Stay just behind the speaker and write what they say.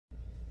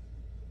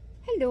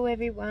Hello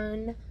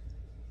everyone,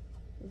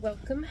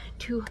 welcome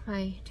to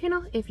my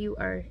channel. If you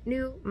are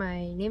new,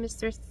 my name is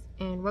Tris,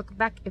 and welcome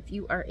back if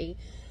you are a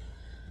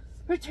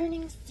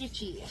returning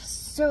Stitchy.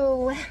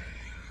 So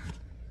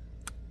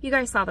you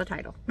guys saw the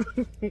title.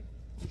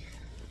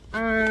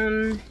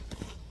 I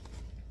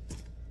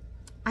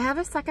have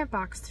a second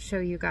box to show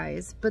you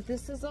guys, but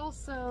this is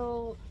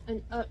also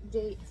an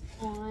update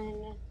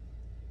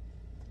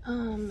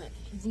on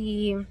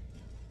the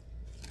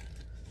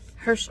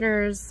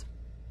Hirschner's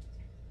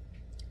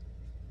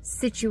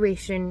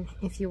situation,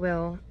 if you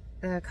will,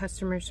 the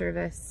customer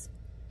service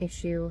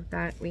issue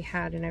that we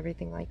had and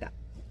everything like that.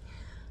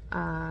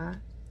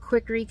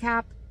 Quick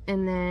recap,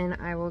 and then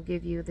I will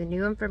give you the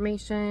new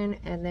information,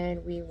 and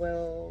then we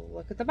will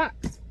look at the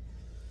box.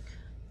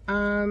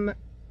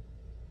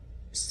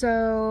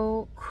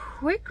 So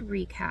quick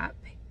recap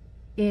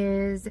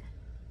is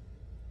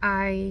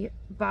I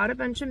bought a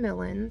bunch of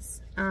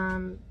Millens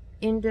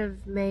end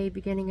of May,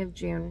 beginning of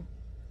June,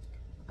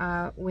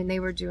 when they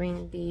were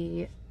doing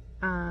the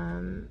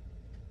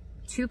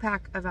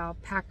 2-pack of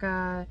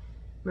alpaca,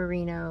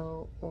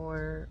 merino,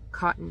 or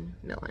cotton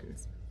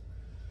Millens.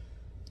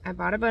 I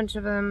bought a bunch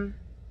of them,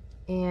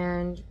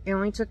 and it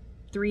only took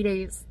 3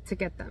 days to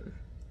get them.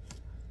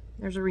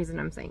 There's a reason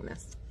I'm saying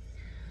this.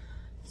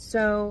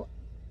 So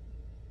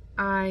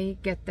I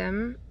get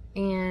them,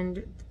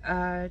 and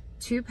a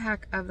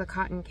 2-pack of the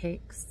cotton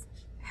cakes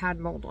had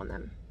mold on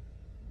them.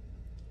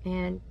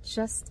 And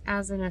just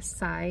as an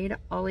aside,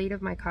 all 8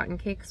 of my cotton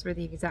cakes were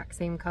the exact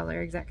same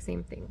color, exact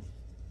same thing.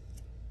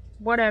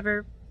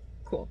 Whatever,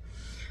 cool.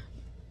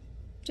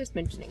 Just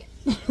mentioning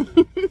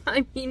it.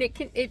 I mean,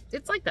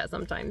 it's like that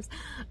sometimes.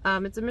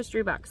 It's a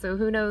mystery box, so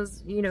who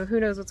knows, who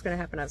knows what's going to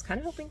happen. I was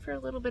kind of hoping for a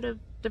little bit of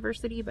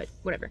diversity, but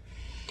whatever.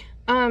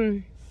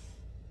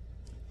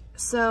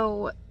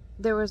 So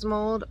there was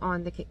mold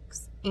on the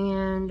cakes,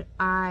 and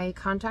I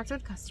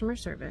contacted customer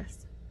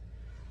service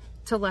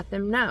to let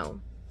them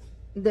know.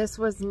 This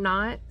was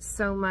not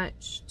so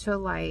much to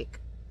like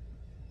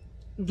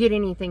get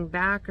anything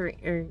back or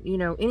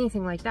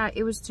anything like that.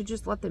 It was to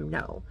just let them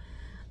know.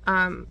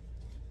 I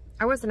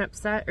wasn't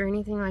upset or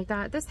anything like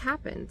that. This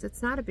happens.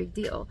 It's not a big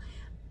deal.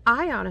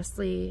 I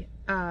honestly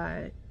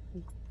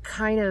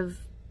kind of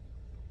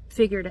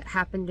figured it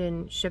happened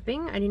in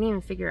shipping. I didn't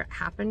even figure it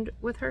happened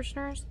with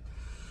Hirschner's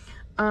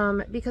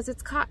because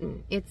it's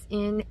cotton. It's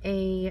in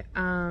a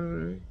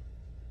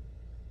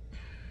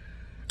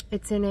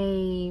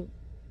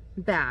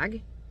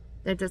bag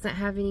that doesn't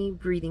have any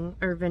breathing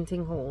or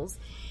venting holes,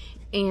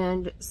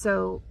 and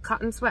so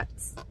cotton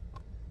sweats,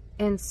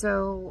 and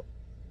so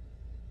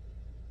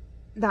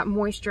that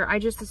moisture, I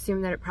just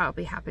assumed that it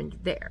probably happened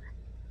there,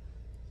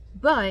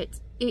 but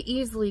it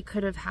easily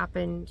could have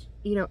happened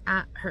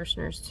at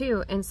Hirschner's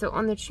too. And so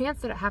on the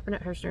chance that it happened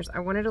at Hirschner's, I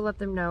wanted to let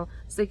them know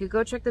so they could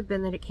go check the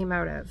bin that it came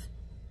out of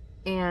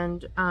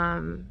and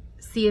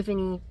see if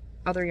any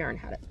other yarn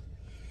had it.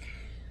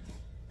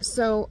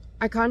 So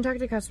I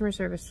contacted customer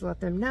service to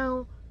let them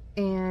know,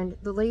 and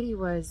the lady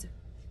was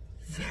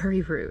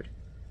very rude.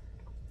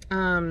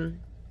 I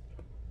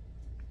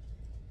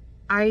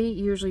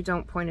usually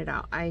don't point it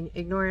out. I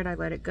ignore it. I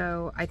let it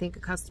go. I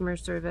think customer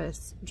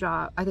service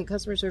jobs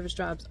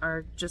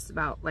are just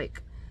about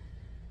like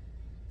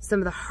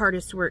some of the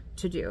hardest work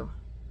to do.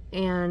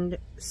 And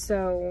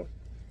so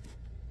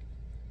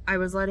I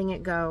was letting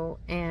it go,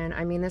 and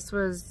I mean, this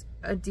was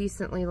a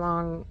decently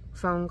long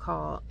phone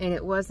call, and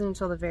it wasn't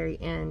until the very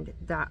end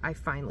that I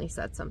finally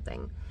said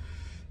something.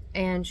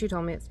 And she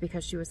told me it's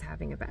because she was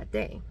having a bad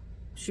day.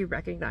 She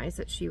recognized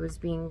that she was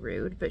being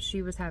rude, but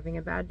she was having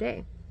a bad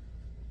day.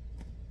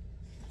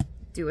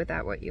 Do with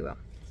that what you will.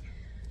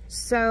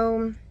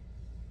 So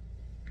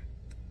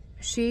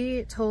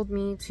she told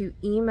me to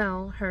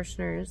email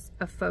Hirschner's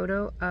a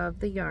photo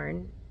of the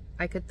yarn.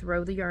 I could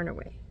throw the yarn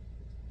away.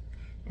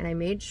 And I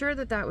made sure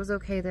that that was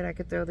okay, that I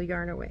could throw the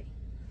yarn away.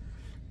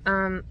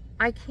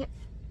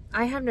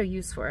 I have no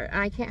use for it.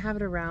 I can't have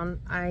it around.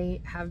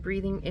 I have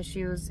breathing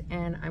issues,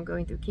 and I'm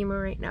going through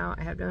chemo right now.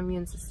 I have no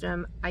immune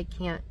system. I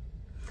can't.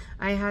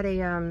 I had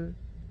a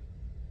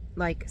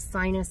like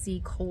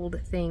sinusy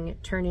cold thing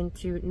turn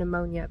into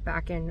pneumonia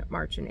back in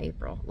March and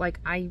April.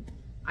 Like I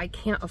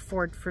can't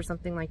afford for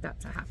something like that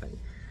to happen.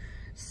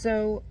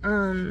 So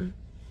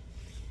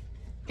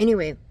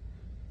anyway,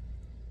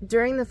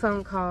 during the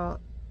phone call,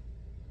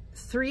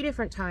 3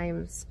 different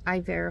times I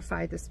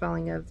verified the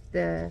spelling of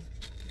the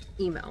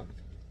email,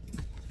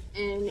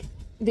 and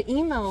the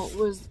email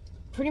was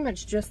pretty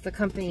much just the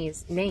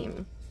company's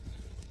name,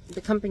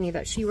 the company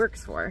that she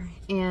works for,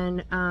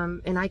 and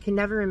I can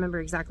never remember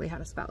exactly how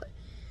to spell it.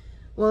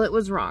 Well, it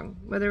was wrong.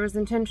 Whether it was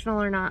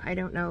intentional or not, I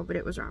don't know, but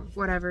it was wrong.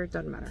 Whatever, it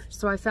doesn't matter.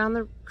 So I found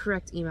the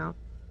correct email.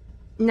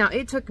 Now,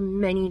 it took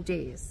many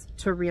days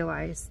to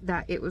realize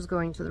that it was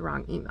going to the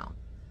wrong email.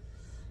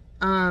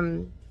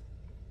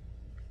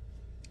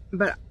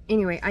 But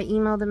anyway, I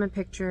emailed them a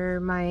picture,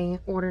 my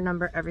order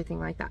number, everything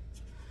like that.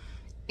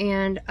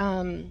 And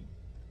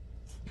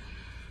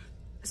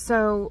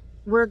so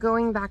we're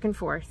going back and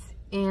forth,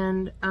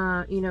 and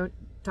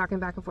talking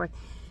back and forth.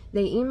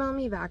 They email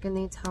me back and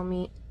they tell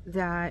me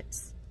that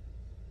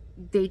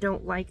they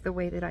don't like the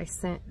way that I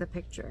sent the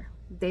picture.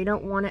 They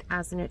don't want it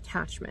as an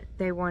attachment.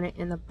 They want it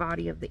in the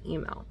body of the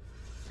email.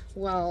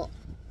 Well,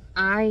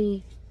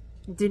 I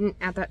didn't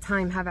at that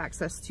time have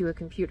access to a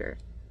computer,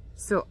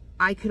 so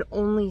I could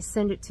only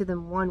send it to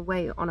them one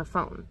way on a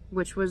phone,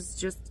 which was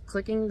just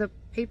clicking the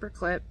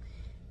paperclip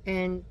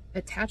and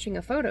attaching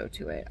a photo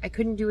to it. I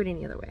couldn't do it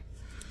any other way.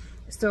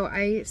 So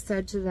I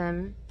said to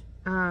them,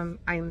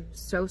 I'm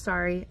so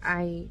sorry,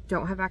 I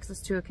don't have access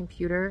to a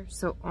computer,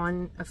 so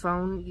on a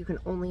phone you can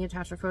only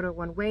attach a photo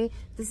one way.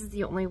 This is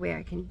the only way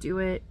I can do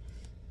it.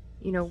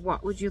 You know,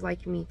 what would you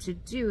like me to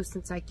do,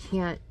 since I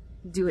can't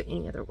do it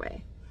any other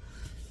way?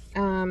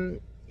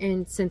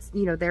 And since,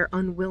 you know, they're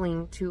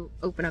unwilling to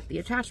open up the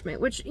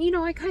attachment, which, you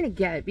know, I kind of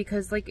get,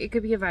 because, like, it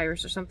could be a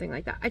virus or something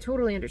like that. I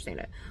totally understand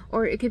it.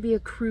 Or it could be a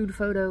crude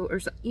photo or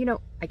so, you know,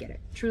 I get it.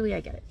 Truly,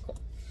 I get it. Cool.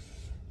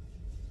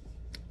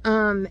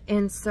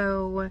 And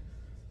so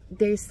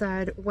they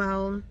said,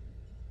 well,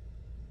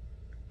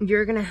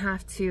 you're going to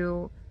have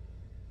to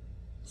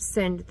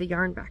send the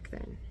yarn back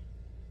then.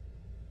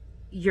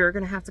 You're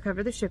going to have to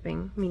cover the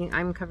shipping, meaning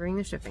I'm covering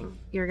the shipping.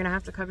 You're going to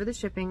have to cover the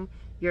shipping.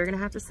 You're going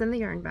to have to send the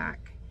yarn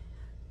back.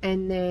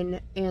 And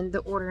then, and the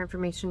order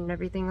information and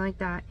everything like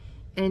that.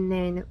 And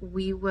then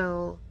we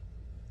will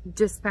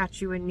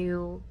dispatch you a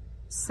new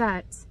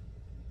set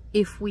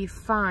if we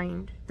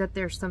find that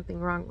there's something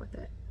wrong with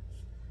it.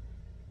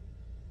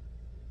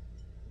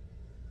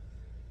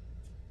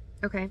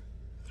 Okay.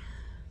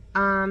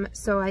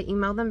 So I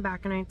email them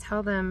back and I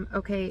tell them,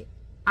 okay,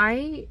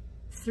 I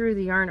threw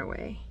the yarn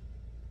away.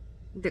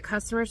 The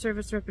customer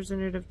service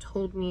representative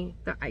told me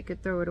that I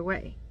could throw it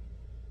away,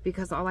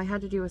 because all I had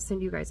to do was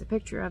send you guys a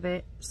picture of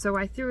it. So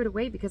I threw it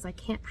away because I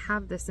can't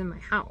have this in my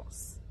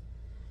house.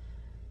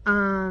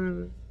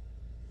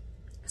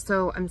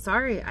 So I'm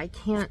sorry, I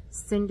can't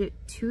send it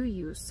to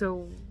you.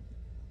 So,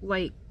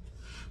 like,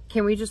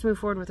 can we just move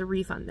forward with a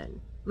refund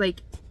then?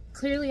 Like,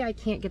 clearly I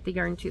can't get the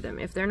yarn to them.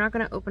 If they're not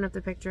going to open up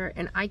the picture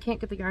and I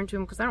can't get the yarn to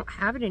them because I don't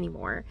have it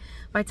anymore.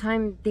 By the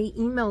time they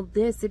emailed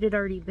this, it had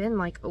already been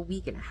like a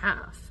week and a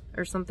half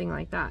or something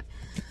like that.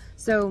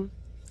 So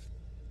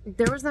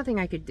there was nothing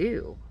I could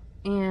do.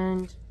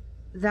 And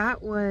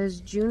that was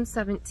June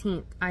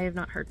 17th. I have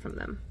not heard from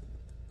them.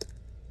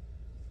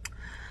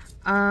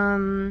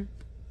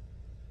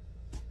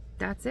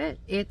 That's it.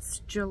 It's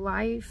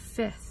July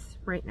 5th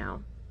right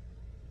now.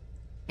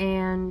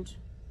 And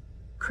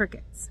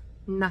crickets.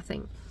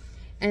 Nothing.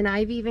 And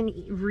I've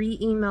even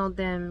re-emailed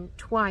them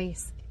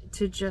twice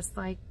to just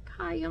like,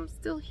 hi, I'm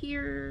still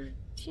here,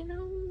 you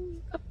know,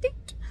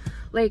 update.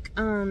 Like,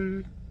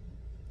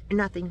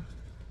 nothing.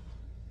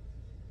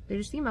 They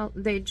just emailed,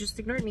 they just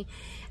ignored me.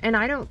 And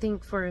I don't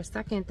think for a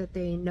second that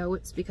they know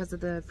it's because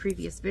of the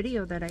previous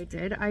video that I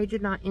did. I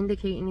did not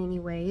indicate in any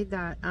way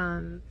that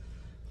I'm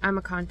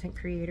a content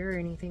creator or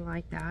anything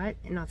like that.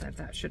 And not that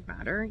that should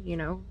matter, you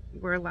know,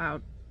 we're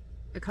allowed,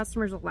 the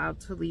customer's allowed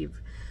to leave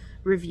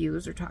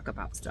reviews or talk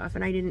about stuff,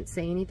 and I didn't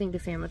say anything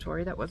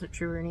defamatory that wasn't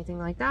true or anything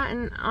like that.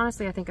 And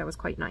honestly, I think I was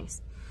quite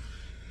nice.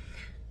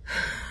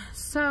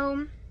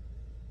 So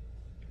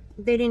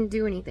they didn't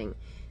do anything.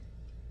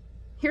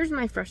 Here's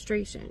my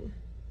frustration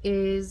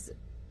is,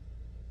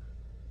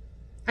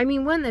 I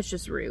mean, one, that's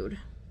just rude,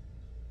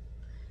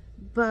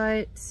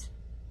 but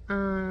I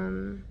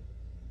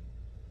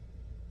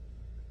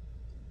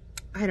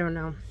don't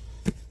know,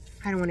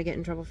 I don't want to get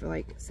in trouble for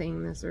like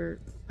saying this or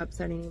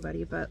upset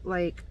anybody, but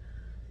like,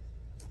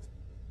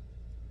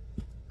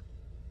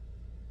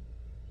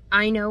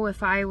 I know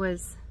if I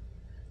was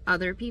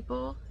other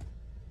people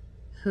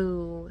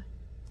who,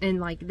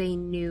 and like they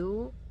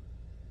knew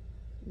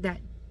that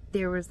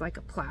there was like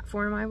a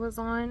platform I was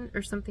on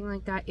or something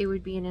like that, it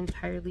would be an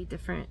entirely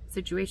different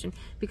situation,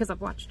 because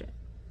I've watched it.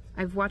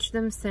 I've watched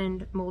them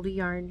send moldy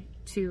yarn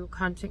to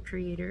content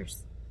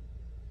creators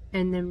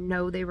and them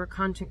know they were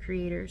content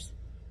creators,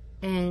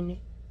 and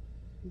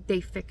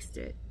they fixed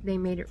it. They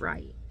made it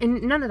right.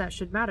 And none of that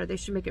should matter. They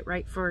should make it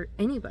right for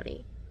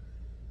anybody.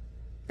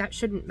 That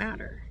shouldn't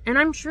matter. And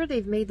I'm sure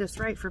they've made this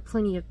right for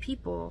plenty of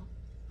people.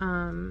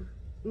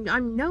 I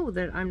know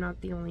that I'm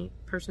not the only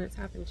person it's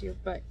happened to,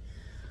 but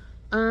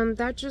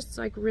that just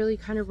like really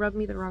kind of rubbed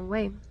me the wrong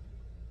way.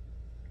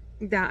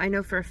 That I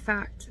know for a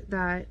fact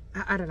that,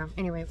 I don't know.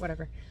 Anyway,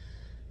 whatever.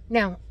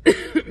 Now,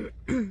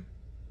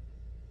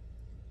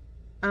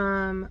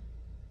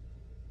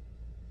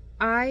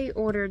 I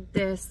ordered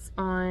this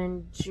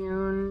on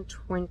June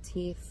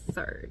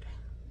 23rd.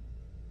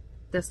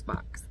 This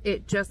box.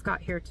 It just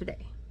got here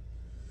today.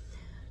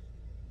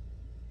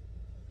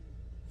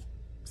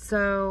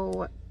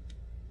 So,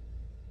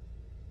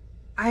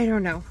 I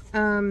don't know.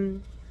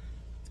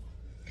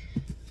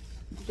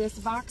 This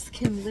box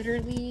can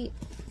literally,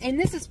 and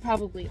this is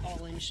probably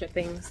all in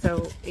shipping,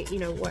 so, you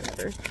know,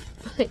 whatever.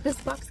 But this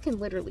box can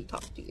literally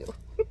talk to you.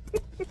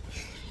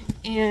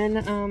 And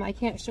I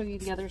can't show you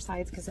the other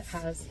sides because it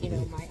has, you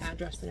know, my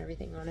address and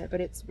everything on it, but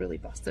it's really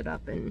busted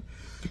up, and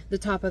the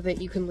top of it,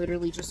 you can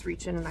literally just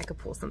reach in and I could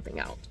pull something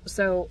out.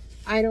 So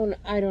I don't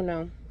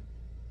know,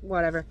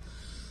 whatever.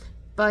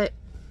 But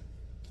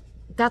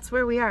that's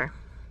where we are.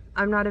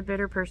 I'm not a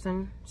bitter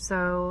person,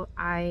 so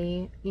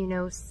I, you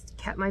know,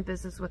 kept my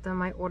business with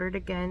them. I ordered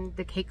again.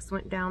 The cakes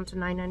went down to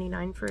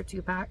 $9.99 for a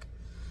 2-pack.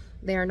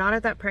 They are not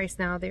at that price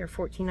now. They are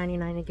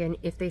 $14.99 again,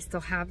 if they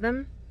still have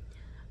them.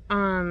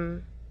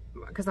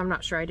 Because I'm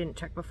not sure. I didn't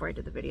check before I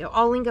did the video.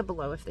 I'll link it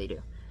below if they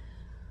do.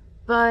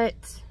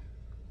 But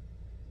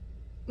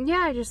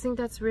yeah, I just think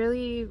that's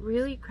really,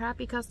 really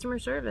crappy customer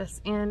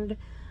service. And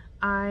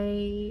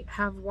I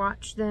have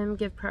watched them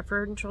give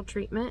preferential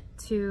treatment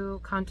to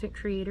content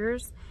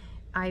creators.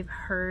 I've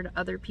heard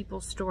other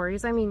people's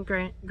stories. I mean,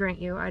 grant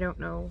you, I don't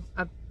know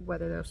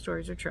whether those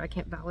stories are true. I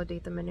can't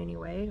validate them in any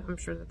way. I'm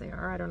sure that they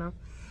are. I don't know.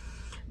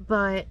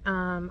 But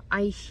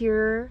I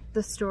hear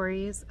the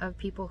stories of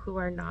people who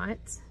are not,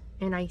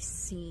 and I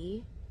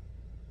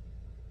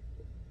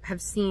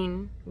have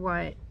seen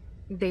what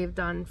they've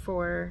done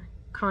for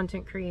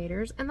content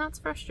creators, and that's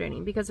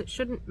frustrating because it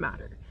shouldn't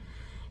matter.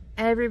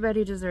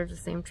 Everybody deserves the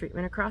same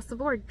treatment across the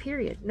board,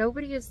 period.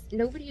 Nobody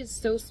is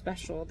so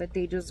special that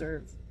they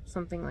deserve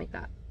something like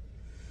that.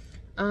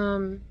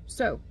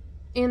 So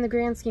in the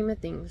grand scheme of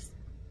things,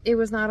 it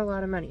was not a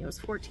lot of money. It was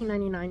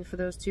 $14.99 for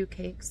those 2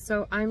 cakes.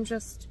 So I'm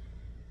just,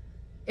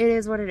 it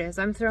is what it is.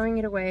 I'm throwing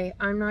it away.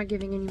 I'm not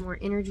giving any more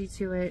energy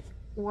to it.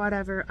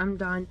 Whatever, I'm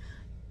done.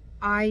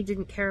 I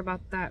didn't care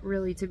about that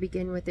really to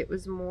begin with. It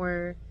was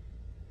more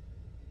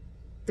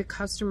the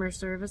customer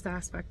service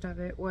aspect of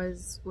it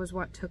was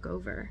what took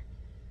over.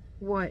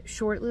 What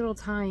short little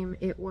time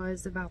it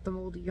was about the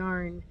moldy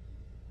yarn,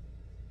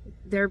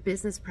 their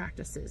business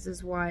practices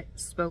is what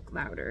spoke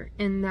louder,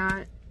 and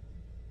that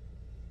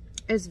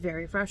is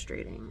very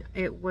frustrating.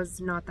 It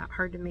was not that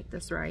hard to make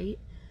this right,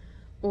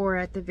 or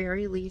at the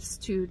very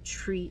least to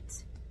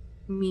treat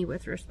me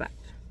with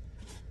respect.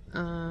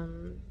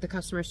 The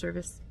customer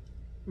service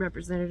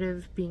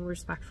representative being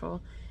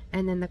respectful,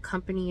 and then the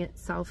company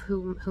itself,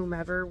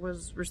 whomever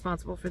was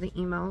responsible for the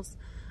emails,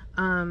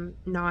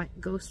 not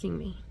ghosting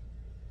me.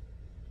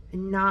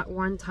 Not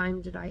one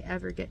time did I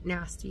ever get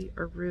nasty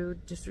or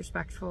rude,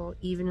 disrespectful,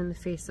 even in the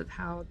face of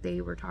how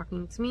they were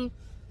talking to me.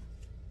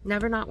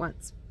 Never, not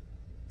once.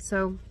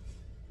 So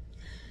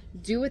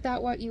do with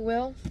that what you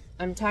will.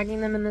 I'm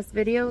tagging them in this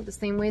video the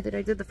same way that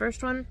I did the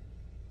first one,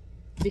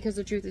 because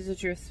the truth is the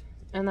truth,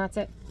 and that's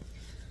it.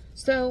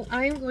 So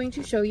I'm going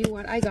to show you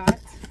what I got.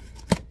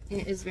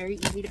 It is very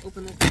easy to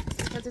open this box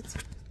because it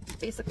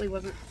basically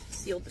wasn't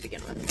sealed to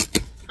begin with.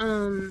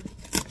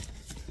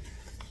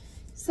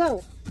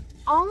 So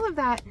all of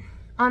that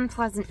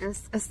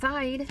unpleasantness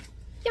aside,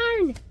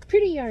 yarn,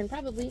 pretty yarn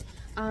probably,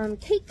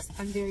 cakes,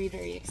 I'm very,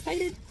 very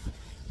excited.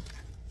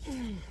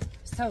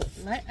 So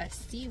let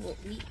us see what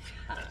we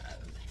have.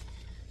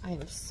 I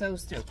am so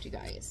stoked, you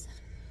guys.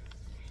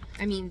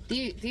 I mean,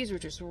 these were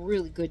just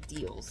really good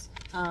deals.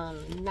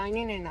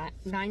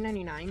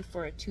 $9.99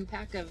 for a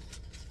 2-pack of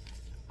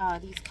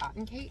these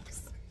cotton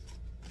cakes.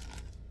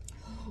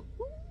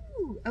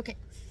 Ooh, okay.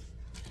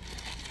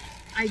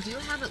 I do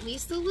have at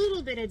least a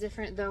little bit of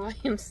different, though I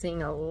am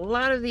seeing a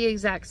lot of the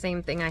exact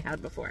same thing I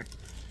had before.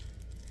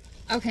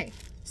 Okay,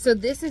 so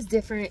this is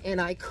different,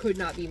 and I could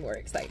not be more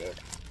excited.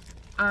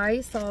 I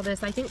saw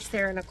this, I think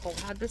Sarah Nicole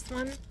had this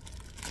one,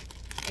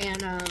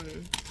 and I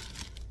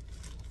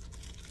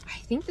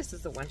think this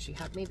is the one she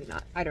had, maybe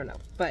not, I don't know,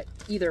 but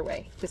either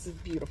way, this is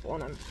beautiful,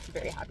 and I'm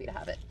very happy to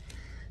have it.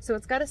 So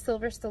it's got a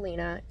silver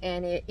stellina,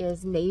 and it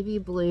is navy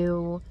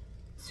blue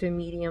to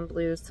medium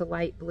blues to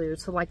light blue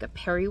to like a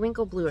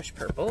periwinkle bluish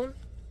purple.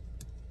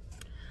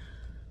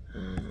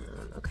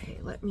 Okay,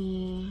 let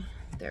me,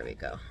 there we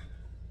go.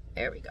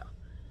 There we go.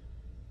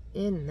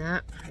 Isn't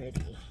that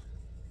pretty?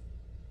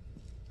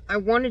 I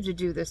wanted to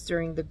do this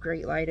during the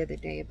great light of the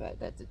day,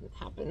 but that didn't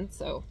happen,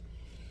 so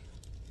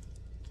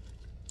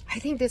I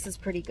think this is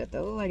pretty good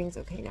though. The lighting's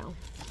okay now.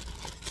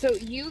 So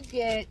you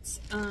get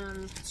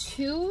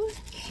 2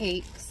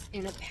 cakes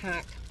in a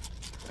pack,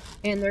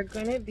 and they're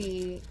gonna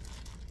be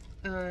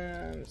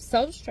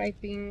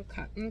self-striping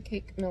cotton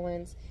cake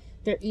millins.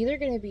 They're either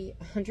going to be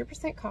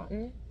 100%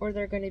 cotton, or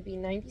they're going to be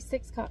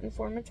 96 cotton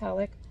 4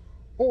 metallic,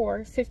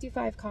 or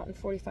 55 cotton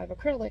 45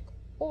 acrylic,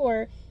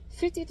 or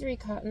 53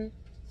 cotton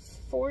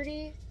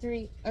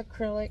 43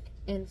 acrylic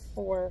and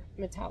 4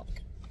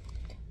 metallic.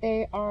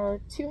 They are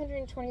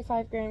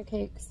 225 gram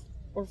cakes,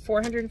 or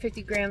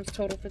 450 grams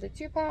total for the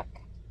 2-pack,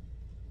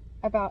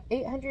 about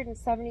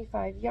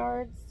 875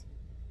 yards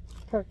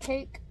per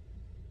cake,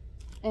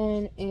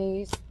 and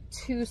a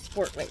 2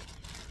 sport weight.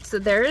 So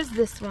there is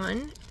this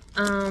one.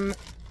 I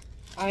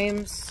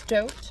am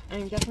stoked.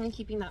 I'm definitely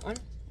keeping that one.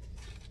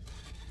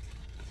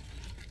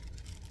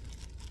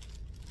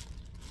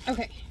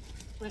 Okay,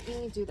 let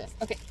me do this.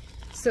 Okay,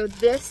 so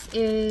this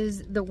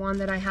is the one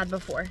that I had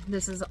before.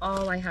 This is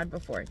all I had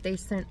before. They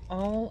sent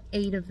all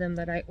 8 of them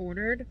that I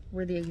ordered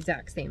were the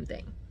exact same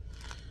thing.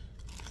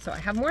 So I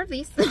have more of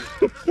these.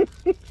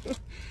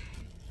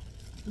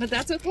 But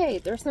that's okay.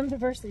 There's some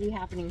diversity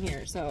happening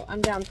here, so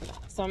I'm down for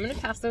that. So I'm going to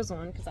pass those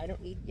on because I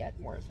don't need yet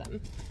more of them.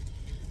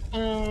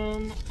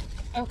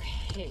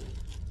 Okay.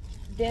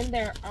 Then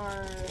there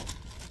are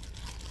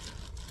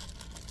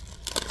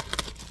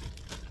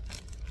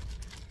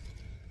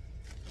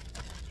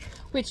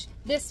which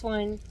this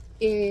one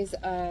is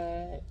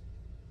a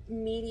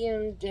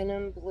medium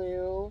denim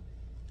blue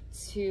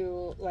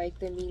to like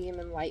the medium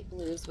and light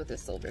blues with a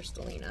silver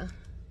stellina.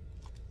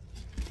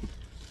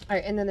 All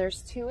right, and then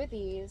there's two of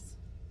these.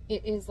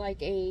 It is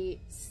like a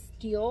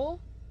steel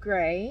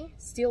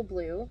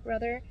blue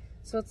rather.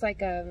 So it's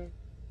like a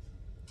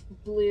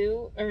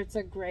blue, or it's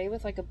a gray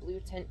with like a blue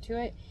tint to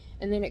it.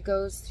 And then it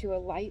goes to a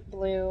light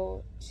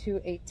blue,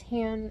 to a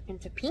tan,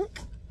 and to pink.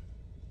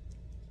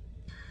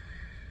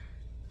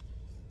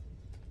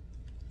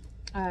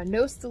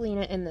 No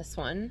stellina in this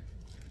one.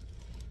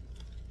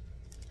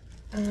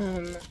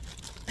 So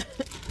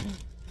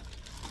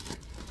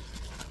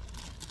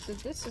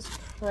this is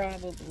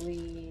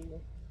probably,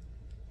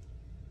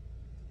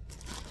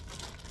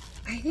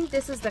 I think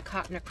this is the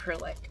cotton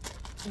acrylic,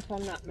 if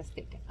I'm not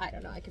mistaken. I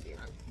don't know, I could be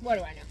wrong. What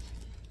do I know?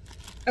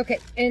 Okay,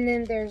 and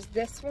then there's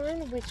this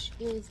one, which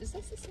is this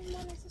the same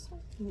one as this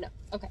one? No,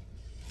 okay.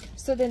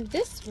 So then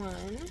this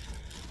one,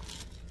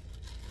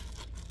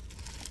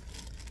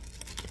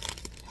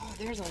 oh,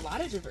 there's a lot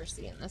of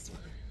diversity in this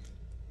one.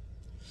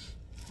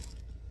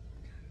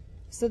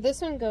 So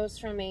this one goes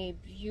from a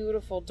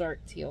beautiful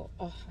dark teal,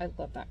 oh, I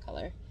love that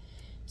color,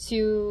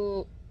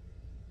 to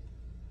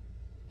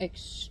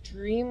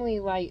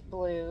extremely light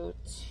blue,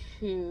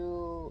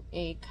 to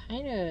a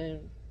kind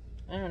of,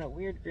 I don't know,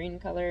 weird green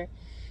color,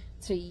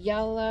 to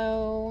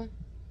yellow,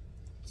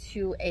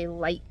 to a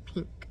light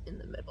pink in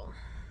the middle.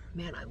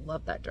 Man, I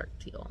love that dark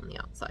teal on the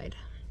outside.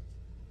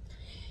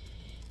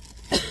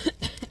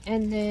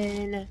 And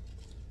then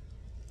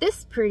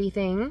this pretty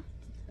thing,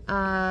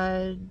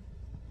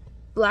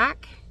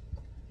 black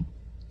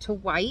to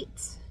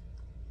white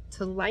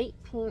to light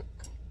pink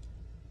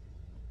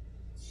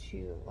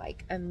to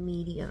like a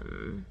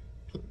medium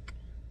pink.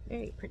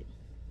 Very pretty.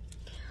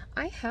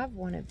 I have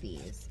one of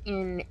these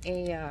in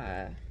a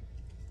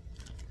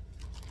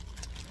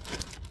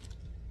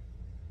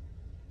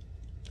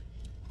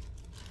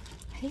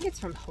I think it's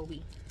from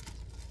Hobie.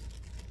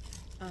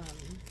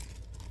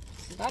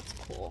 So that's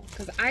cool,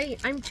 because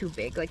I'm too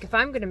big. Like if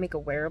I'm gonna make a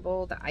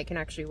wearable that I can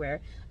actually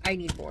wear, I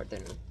need more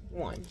than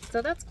one.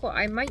 So that's cool.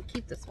 I might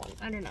keep this one.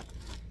 I don't know.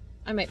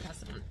 I might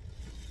pass it on.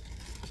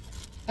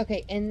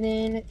 Okay, and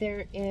then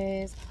there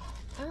is,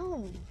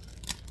 oh,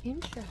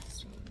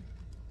 interesting.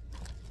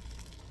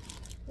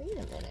 Wait a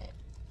minute.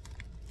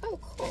 Oh,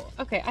 cool.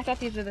 Okay, I thought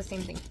these were the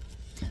same thing.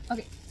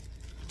 Okay,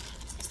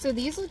 so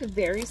these look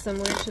very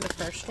similar to the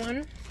first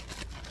one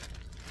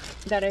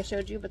that I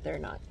showed you, but they're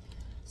not.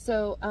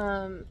 So,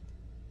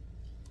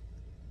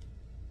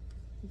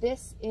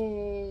 this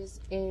is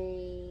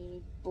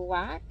a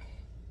black,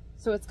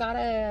 so it's got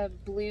a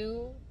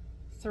blue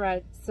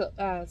thread,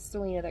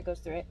 stellina that goes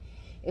through it.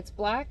 It's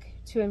black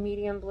to a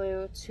medium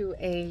blue to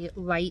a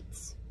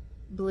light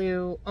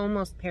blue,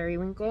 almost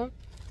periwinkle.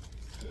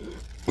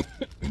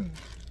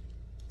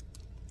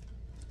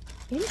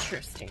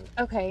 Interesting.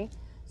 Okay,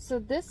 so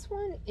this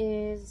one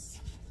is,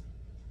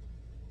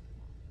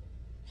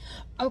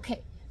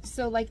 okay,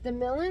 so like the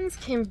Millens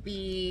can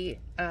be,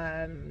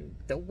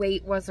 the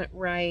weight wasn't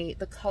right,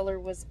 the color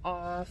was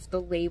off,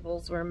 the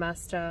labels were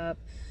messed up,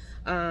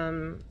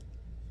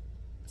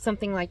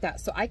 something like that.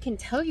 So I can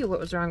tell you what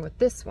was wrong with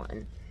this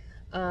one.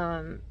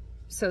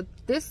 So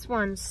this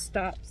one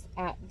stops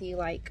at the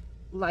like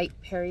light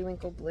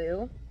periwinkle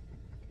blue.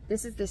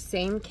 This is the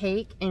same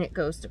cake and it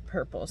goes to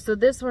purple. So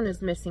this one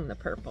is missing the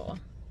purple.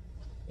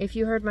 If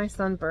you heard my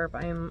son burp,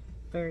 I am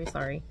very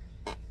sorry.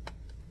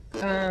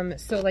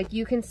 So like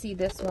you can see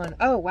this one.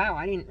 Oh wow,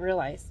 I didn't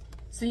realize.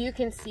 So you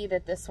can see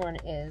that this one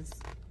is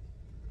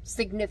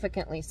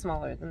significantly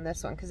smaller than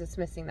this one because it's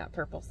missing that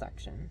purple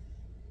section.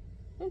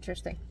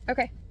 Interesting.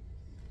 Okay.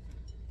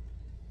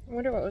 I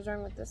wonder what was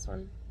wrong with this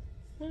one.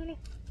 I don't know.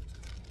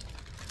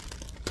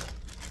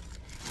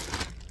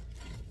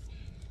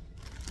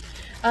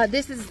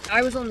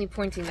 I was only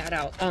pointing that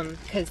out,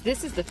 because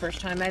this is the first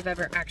time I've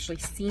ever actually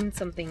seen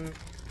something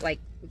like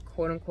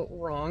quote unquote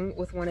wrong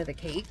with one of the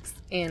cakes.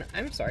 And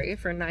I'm sorry,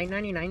 for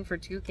 $9.99 for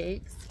 2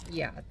 cakes,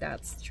 yeah,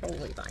 that's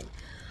totally fine.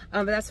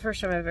 But that's the first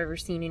time I've ever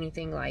seen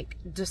anything like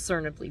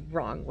discernibly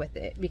wrong with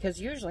it, because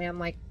usually I'm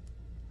like,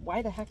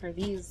 why the heck are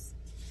these,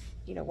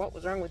 you know, what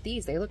was wrong with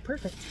these? They look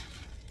perfect.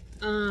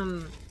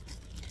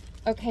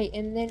 Okay,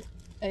 and then,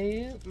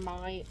 oh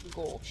my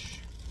gosh,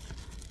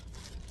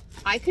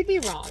 I could be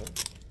wrong,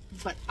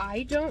 but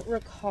I don't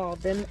recall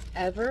them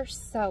ever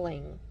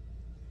selling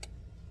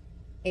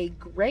a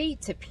gray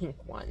to pink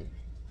one.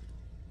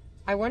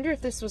 I wonder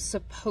if this was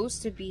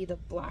supposed to be the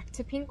black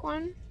to pink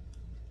one.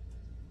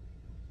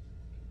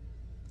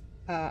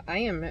 I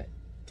am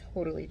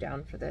totally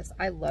down for this.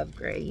 I love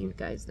gray. You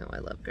guys know I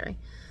love gray.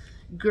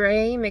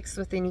 Gray mixed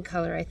with any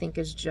color I think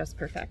is just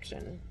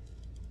perfection.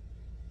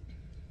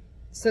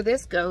 So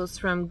this goes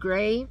from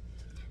gray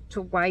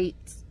to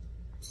white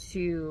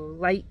to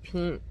light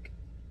pink,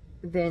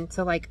 then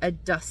to like a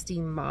dusty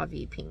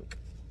mauvey pink.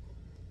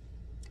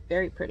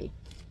 Very pretty.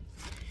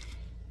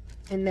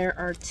 And there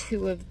are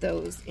 2 of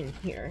those in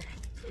here.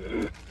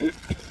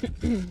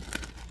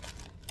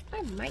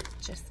 I might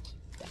just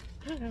keep that.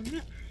 I don't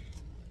know.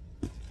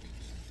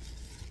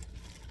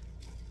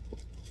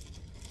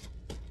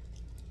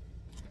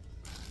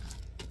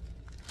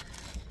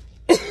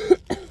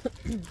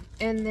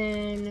 And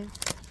then,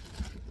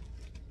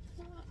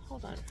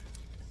 hold on.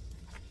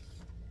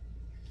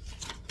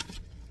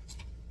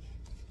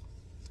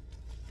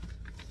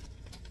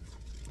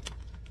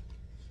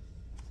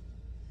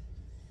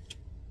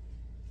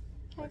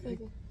 Hi,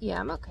 baby. Yeah,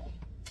 I'm okay.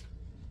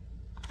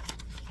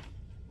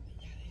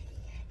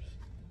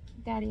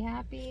 Daddy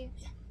happy?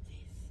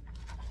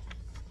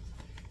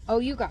 Oh,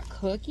 you got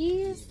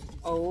cookies?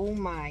 Oh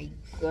my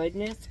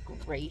goodness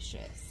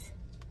gracious.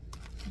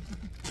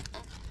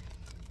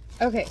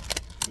 Okay.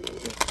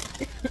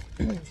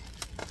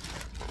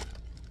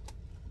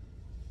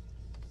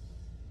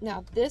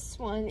 Now this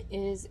one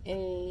is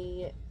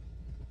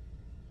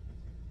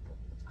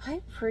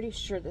I'm pretty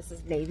sure this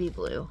is navy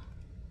blue.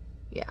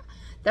 Yeah,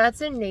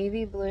 that's a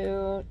navy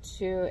blue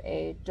to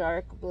a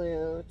dark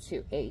blue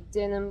to a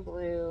denim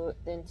blue,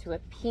 then to a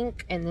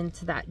pink, and then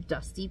to that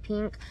dusty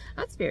pink.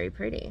 That's very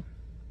pretty.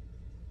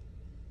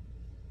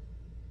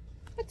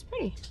 That's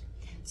pretty.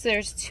 So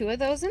there's 2 of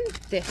those in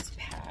this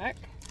pack.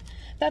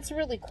 That's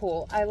really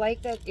cool. I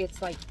like that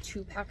it's like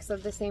 2 packs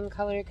of the same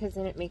color, because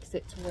then it makes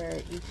it to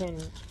where you can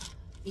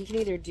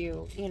either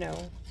do, you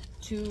know,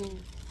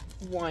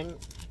 2-1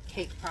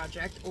 cake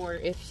project, or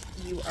if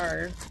you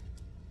are,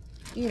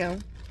 you know,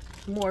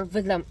 more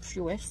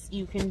voluptuous,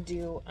 you can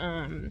do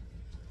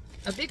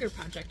a bigger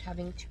project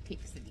having 2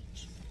 cakes of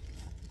each.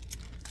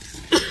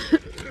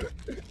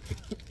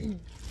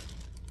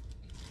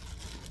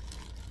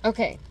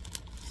 Okay.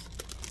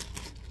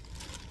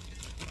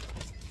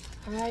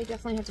 I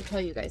definitely have to tell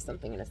you guys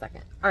something in a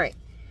second. Alright.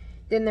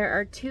 Then there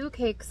are 2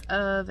 cakes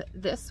of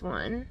this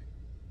one.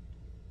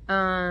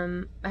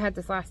 I had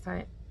this last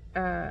time.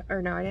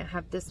 Or no, I didn't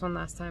have this one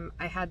last time.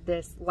 I had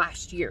this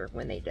last year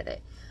when they did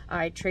it.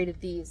 I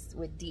traded these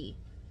with D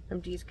from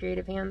D's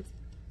Creative Hands.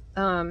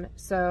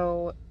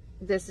 So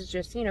this is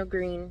just, you know,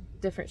 green,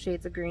 different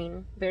shades of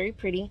green. Very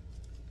pretty.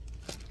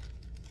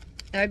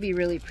 That would be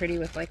really pretty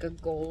with like a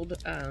gold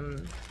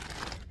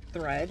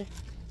thread.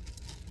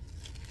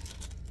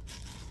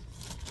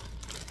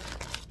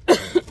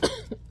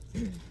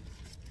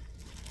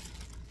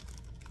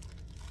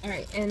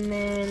 Alright, and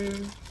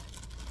then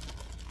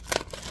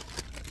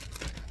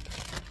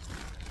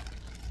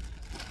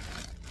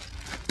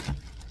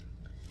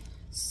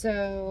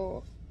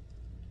so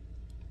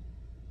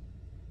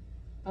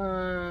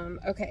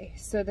okay,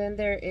 so then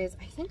there is,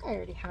 I think I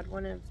already had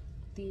one of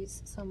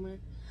these somewhere.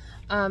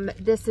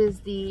 This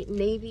is the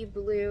navy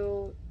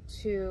blue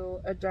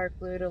to a dark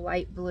blue to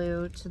light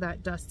blue to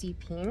that dusty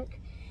pink.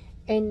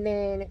 And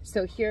then,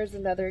 so here's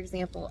another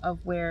example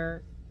of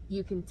where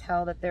you can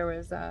tell that there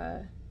was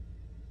a,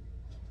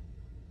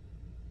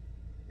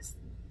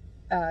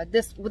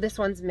 this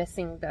one's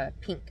missing the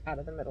pink out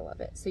of the middle of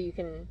it. So you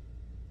can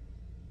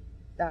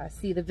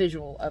see the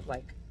visual of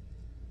like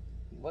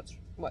what's,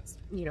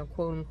 you know,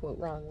 quote unquote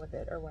wrong with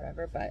it or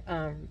whatever. But,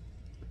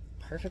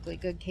 perfectly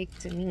good cake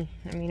to me.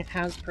 I mean, it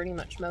has pretty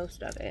much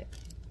most of it.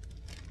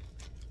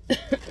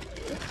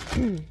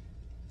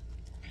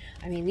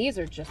 I mean, these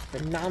are just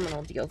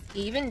phenomenal deals.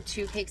 Even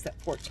 2 cakes at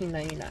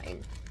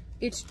 $14.99.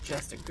 It's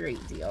just a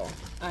great deal.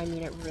 I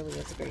mean, it really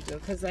is a great deal.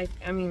 Because, I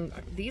mean,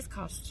 these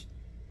cost...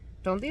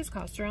 Don't these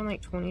cost around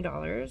like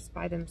 $20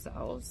 by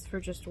themselves for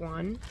just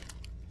one?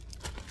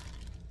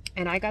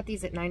 And I got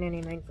these at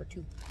 $9.99 for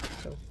 2.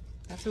 So,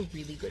 that's a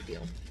really good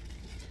deal.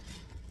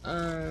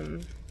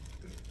 And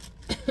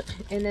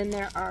then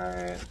there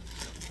are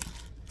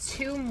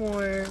 2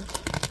 more...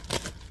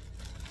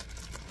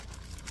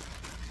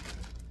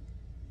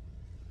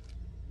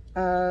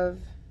 of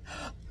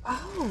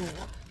oh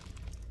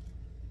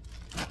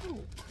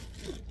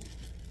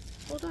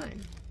hold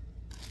on,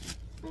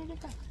 where did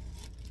it go?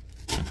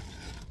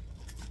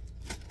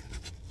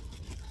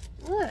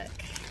 Look,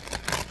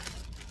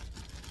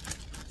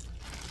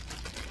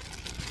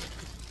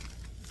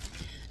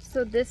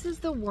 so this is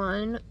the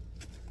one.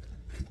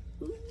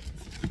 Ooh.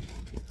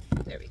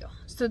 There we go.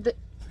 So the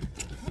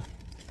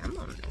come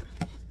on,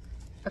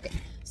 okay,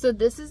 so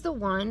this is the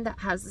one that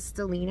has the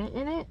stellina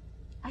in it.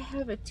 I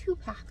have a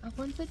 2-pack of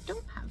ones that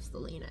don't have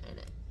stellina in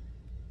it.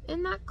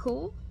 Isn't that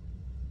cool?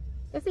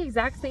 It's the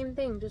exact same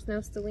thing, just no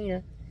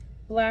stellina.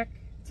 Black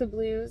to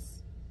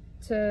blues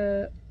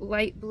to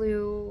light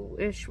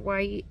blue-ish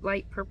white,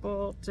 light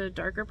purple to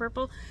darker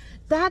purple.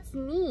 That's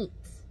neat.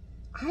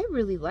 I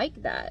really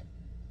like that.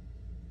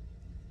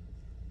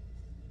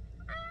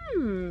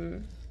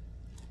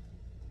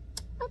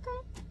 Okay.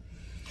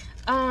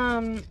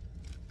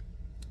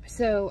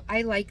 So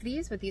I like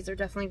these, but these are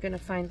definitely going to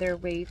find their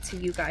way to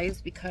you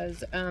guys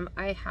because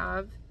I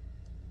have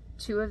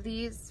 2 of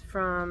these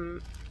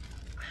from,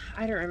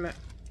 I don't remember,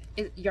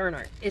 Yarn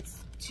Art. It's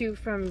 2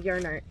 from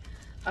Yarn Art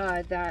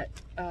that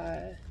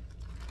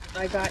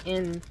I got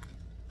in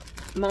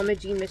Mama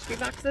Jean mystery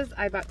boxes.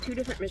 I bought 2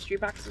 different mystery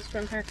boxes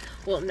from her.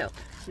 Well, no,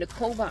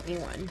 Nicole bought me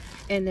one,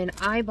 and then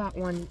I bought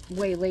one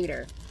way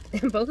later.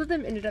 And both of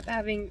them ended up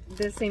having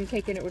the same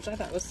cake in it, which I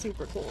thought was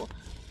super cool.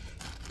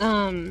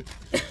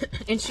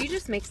 And she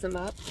just makes them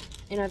up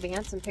in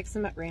advance and picks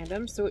them at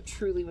random, so it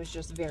truly was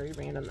just very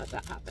random that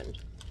that happened.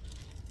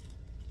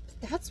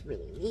 That's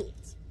really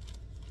neat.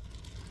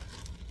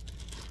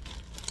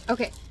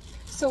 Okay,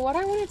 so what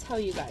I want to tell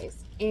you guys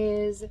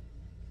is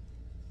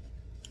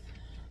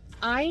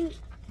I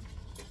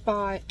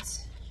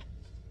bought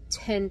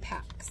 10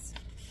 packs.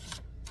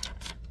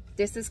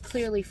 This is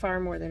clearly far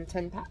more than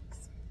 10 packs.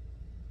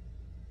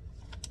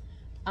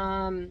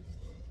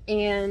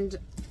 And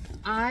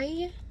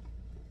I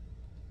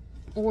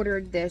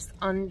ordered this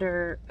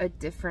under a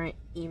different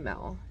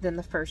email than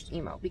the first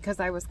email because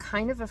I was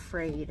kind of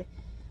afraid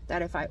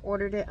that if I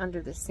ordered it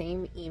under the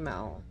same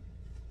email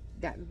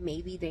that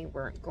maybe they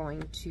weren't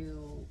going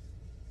to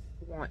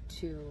want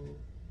to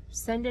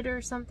send it or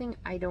something.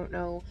 I don't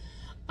know.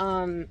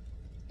 And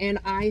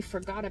I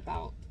forgot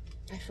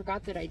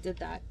that I did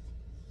that.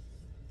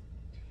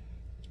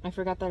 I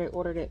forgot that I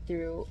ordered it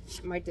through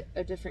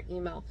a different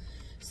email.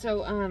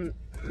 So,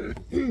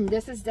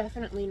 this is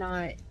definitely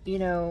not, you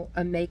know,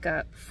 a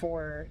makeup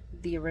for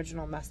the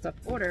original messed up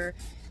order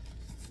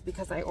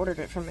because I ordered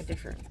it from a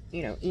different,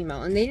 you know,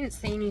 email. And they didn't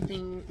say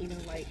anything, you know,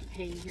 like,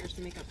 hey, here's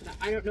the makeup for that.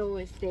 I don't know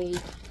if they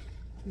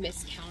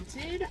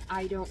miscounted.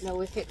 I don't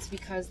know if it's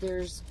because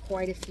there's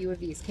quite a few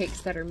of these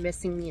cakes that are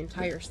missing the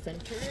entire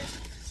center.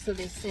 So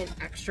they sent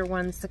extra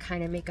ones to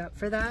kind of make up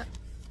for that.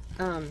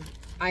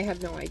 I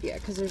have no idea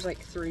because there's like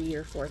 3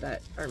 or 4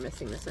 that are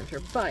missing the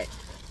center. But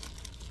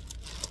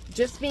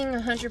just being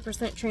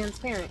 100%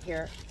 transparent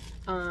here,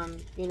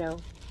 you know,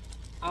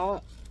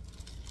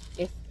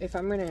 if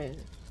I'm going to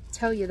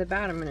tell you the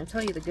bad, I'm going to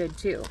tell you the good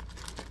too.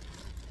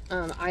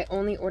 I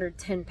only ordered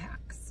 10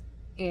 packs.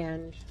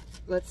 And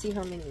let's see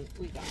how many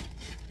we got.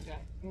 We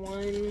got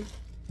 1,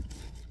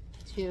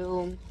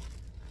 2,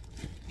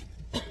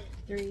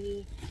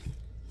 3,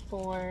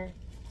 4,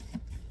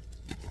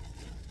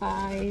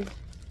 5,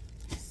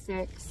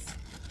 6,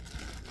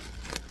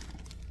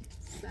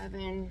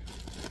 7,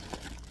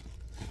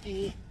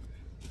 8.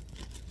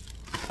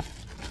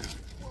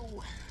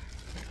 Whoa.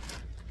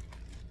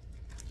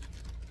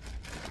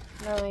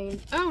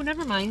 9. Oh,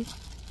 never mind.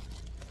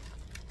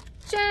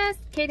 Just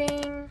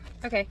kidding.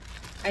 Okay,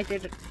 I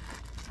did it.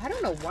 I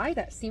don't know why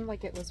that seemed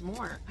like it was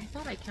more. I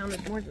thought I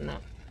counted more than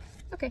that.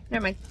 Okay,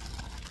 never mind.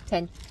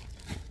 10.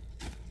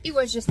 It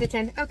was just a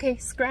 10. Okay,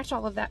 scratch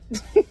all of that.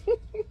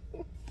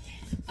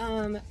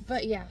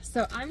 But yeah,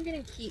 so I'm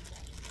gonna keep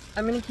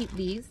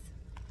these,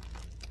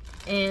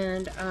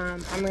 and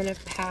I'm gonna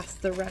pass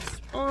the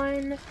rest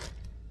on.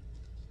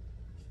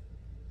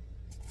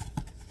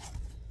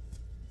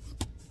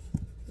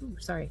 Ooh,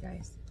 sorry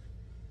guys.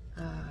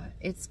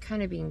 It's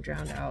kind of being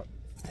drowned out.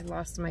 I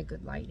lost my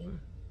good lighting.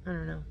 I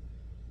don't know.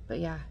 But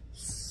yeah,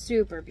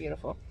 super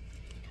beautiful.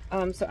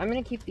 So I'm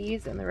going to keep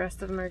these, and the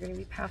rest of them are going to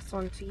be passed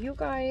on to you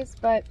guys.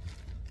 But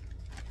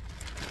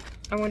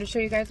I wanted to show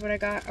you guys what I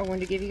got. I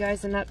wanted to give you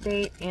guys an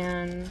update,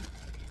 and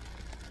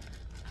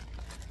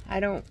I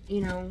don't, you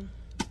know,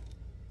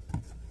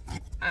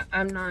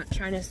 I'm not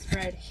trying to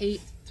spread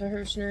hate to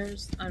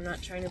Hirschners. I'm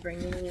not trying to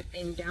bring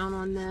anything down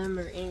on them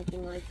or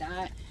anything like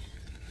that.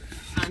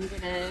 I'm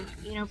gonna,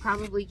 you know,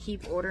 probably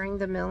keep ordering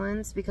the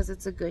Millens because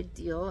it's a good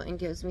deal and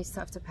gives me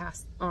stuff to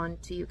pass on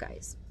to you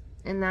guys.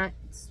 And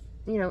that's,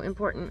 you know,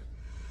 important.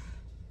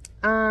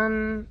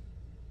 But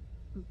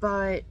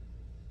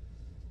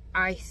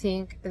I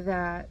think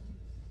that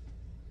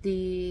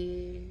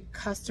the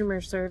customer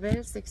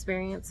service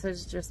experience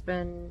has just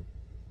been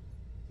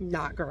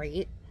not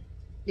great.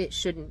 It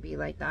shouldn't be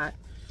like that.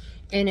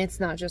 And it's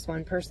not just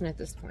one person at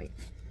this point.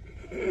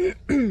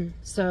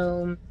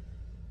 So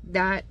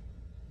that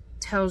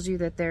tells you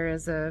that there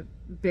is a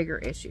bigger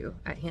issue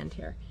at hand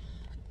here.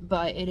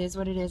 But it is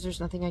what it is. There's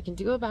nothing I can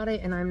do about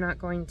it, and I'm not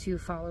going to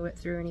follow it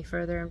through any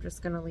further. I'm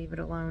just going to leave it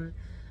alone.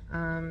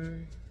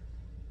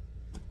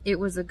 It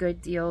was a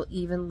good deal,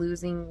 even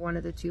losing one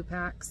of the 2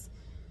 packs.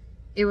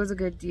 It was a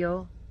good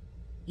deal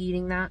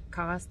eating that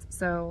cost.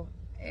 So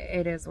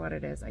it is what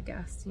it is, I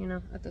guess, you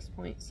know, at this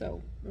point.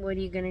 So what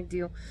are you going to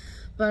do?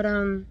 But,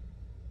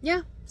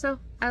 yeah, so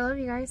I love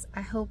you guys.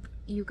 I hope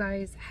you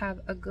guys have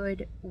a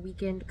good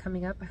weekend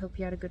coming up. I hope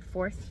you had a good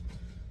 4th.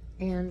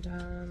 And,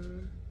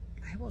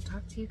 I will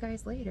talk to you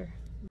guys later.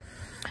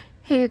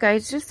 Hey you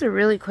guys, just a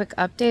really quick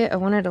update. I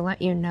wanted to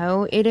let you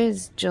know it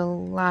is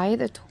July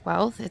the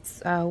 12th.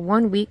 It's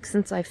 1 week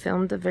since I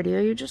filmed the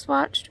video you just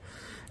watched.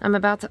 I'm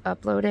about to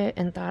upload it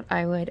and thought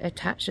I would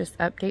attach this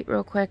update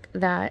real quick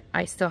that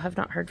I still have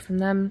not heard from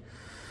them.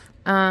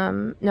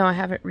 No, I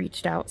haven't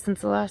reached out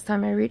since the last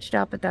time I reached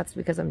out, but that's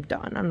because I'm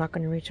done. I'm not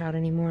going to reach out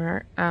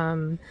anymore.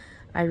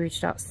 I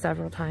reached out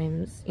several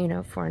times, you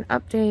know, for an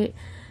update.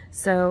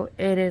 So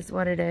it is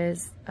what it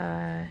is.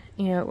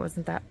 You know, it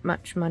wasn't that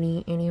much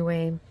money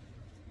anyway.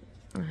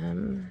 I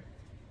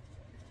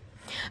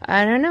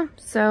don't know.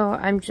 So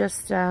I'm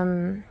just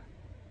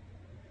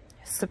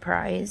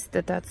surprised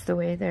that that's the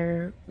way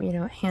they're, you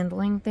know,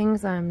 handling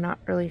things. I'm not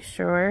really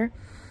sure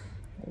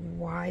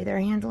why they're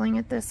handling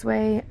it this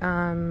way.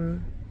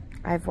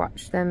 I've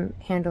watched them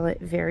handle it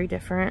very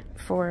different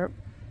for,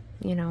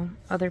 you know,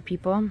 other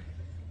people.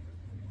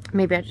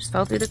 Maybe I just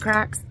fell through the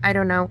cracks. I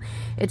don't know.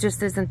 It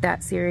just isn't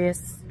that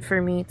serious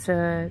for me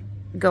to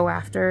go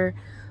after.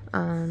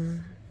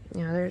 You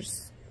know,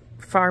 there's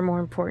far more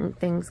important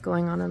things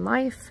going on in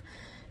life.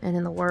 and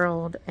in the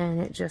world, and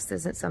it just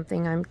isn't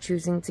something I'm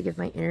choosing to give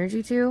my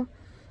energy to.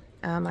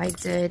 I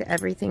did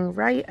everything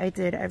right. I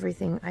did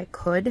everything I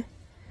could.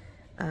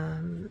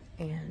 And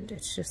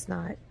it's just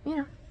not, you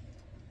know,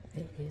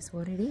 it is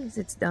what it is.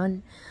 It's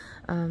done.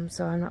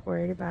 So I'm not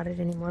worried about it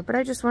anymore. But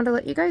I just wanted to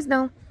let you guys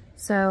know.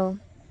 So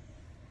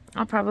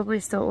I'll probably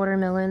still order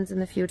Millens in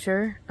the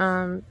future,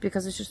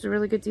 because it's just a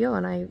really good deal,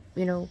 and I,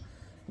 you know,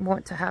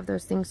 want to have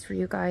those things for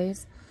you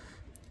guys.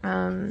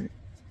 I'm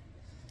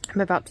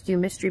about to do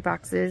mystery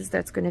boxes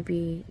that's going to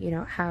be, you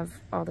know, have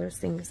all those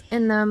things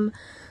in them.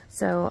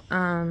 So,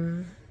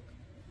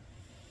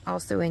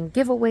 also in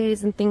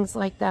giveaways and things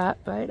like that.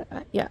 But,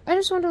 yeah, I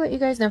just wanted to let you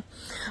guys know.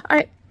 All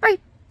right.